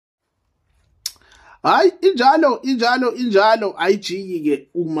Hayi injalo ayijiki ke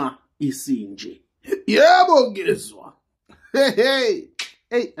uma isinje. Yebo ngizwa. Hey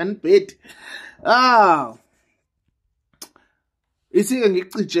anibhedi. Isike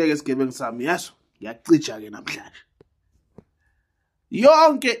ngicijeke isigebengu sami yaso. Ngiyacija ke namhlanje.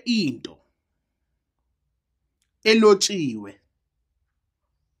 Yonke into elotshiwe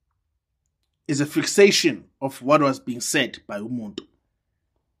is a fixation of what was being said by umuntu.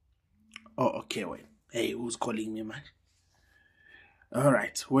 Oh, okay, wait. Hey, who's calling me, man? All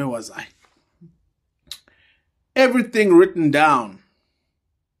right, where was I? Everything written down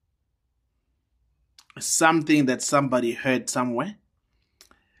is something that somebody heard somewhere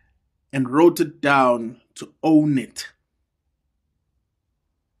and wrote it down to own it.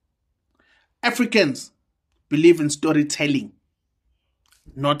 Africans believe in storytelling,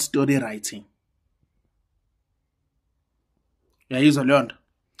 not story writing.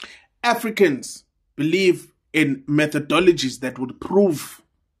 Africans believe in methodologies that would prove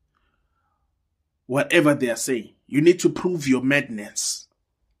whatever they are saying. You need to prove your madness.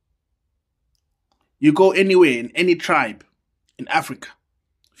 You go anywhere in any tribe in Africa.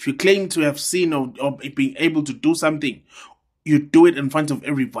 If you claim to have seen or being able to do something, you do it in front of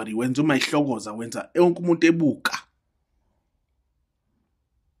everybody. And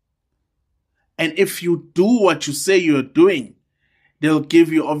if you do what you say you're doing, they'll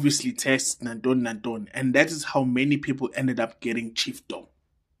give you obviously tests, Nandon. And that is how many people ended up getting chiefdom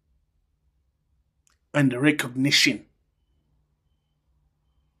and recognition.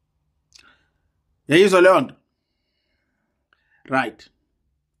 Right.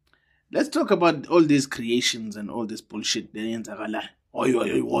 Let's talk about all these creations and all this bullshit. Oh,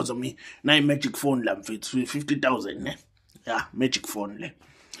 it was on me. Now magic phone lamp for 50,000. Yeah, magic phone.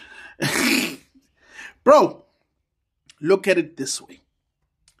 Bro, look at it this way.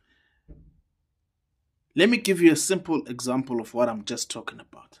 Let me give you a simple example of what I'm just talking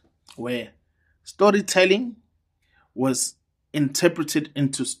about, where storytelling was interpreted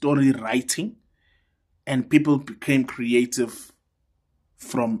into story writing and people became creative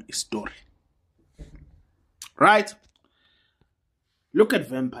from a story. Right? Look at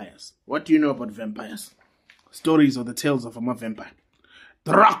vampires. What do you know about vampires? Stories or the tales of a vampire.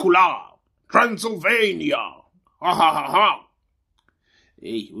 Dracula, Transylvania. Ha ha ha ha.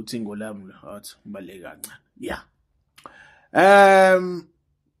 Hey, uthingo lami athi ubaleke kancane. Yeah.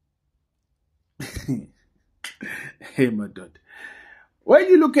 Hey, my dad. When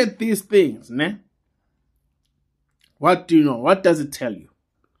you look at these things, what do you know? What does it tell you?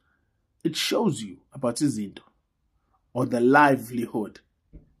 It shows you about izinto or the livelihood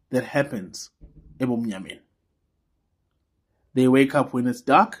that happens ebumnyameni. They wake up when it's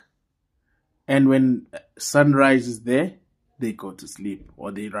dark, and when sunrise is there, they go to sleep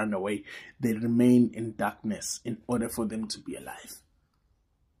or they run away. They remain in darkness in order for them to be alive.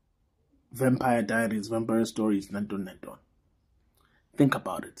 Vampire diaries, vampire stories, nandon. Think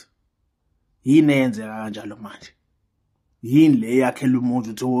about it. Yini eyenzeka kanjalo manje? Yini le yakhela umuntu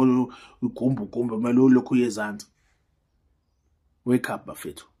uthi ugumbu mele ulokhu uyezansi. Wake up,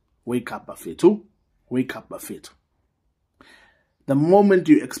 bafethu. Wake up, bafethu. Wake up, bafethu. The moment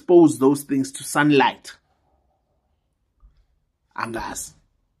you expose those things to sunlight, angazi,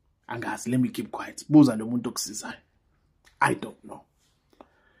 let me keep quiet. Buza lo muntu okusizayo. I don't know.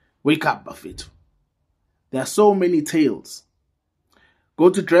 Wake up, bafethu. There are so many tales.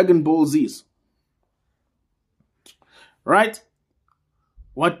 Go to Dragon Ball Z's. Right?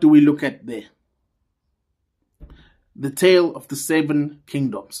 What do we look at there? The tale of the 7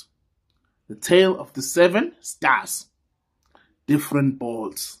 kingdoms. The tale of the 7 stars. Different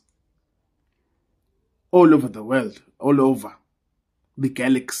balls. All over the world. All over the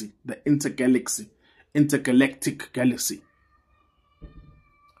galaxy. The intergalactic galaxy.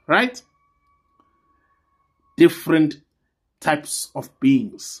 Right? Different types of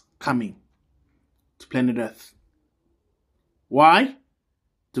beings coming to planet Earth. Why?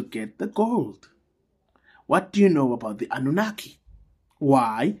 To get the gold. What do you know about the Anunnaki?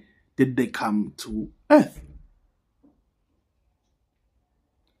 Why did they come to Earth?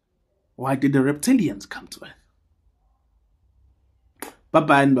 Why did the reptilians come to Earth?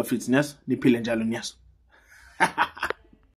 Bye-bye, Bafitz Nyas. Niphile njalo Nyas.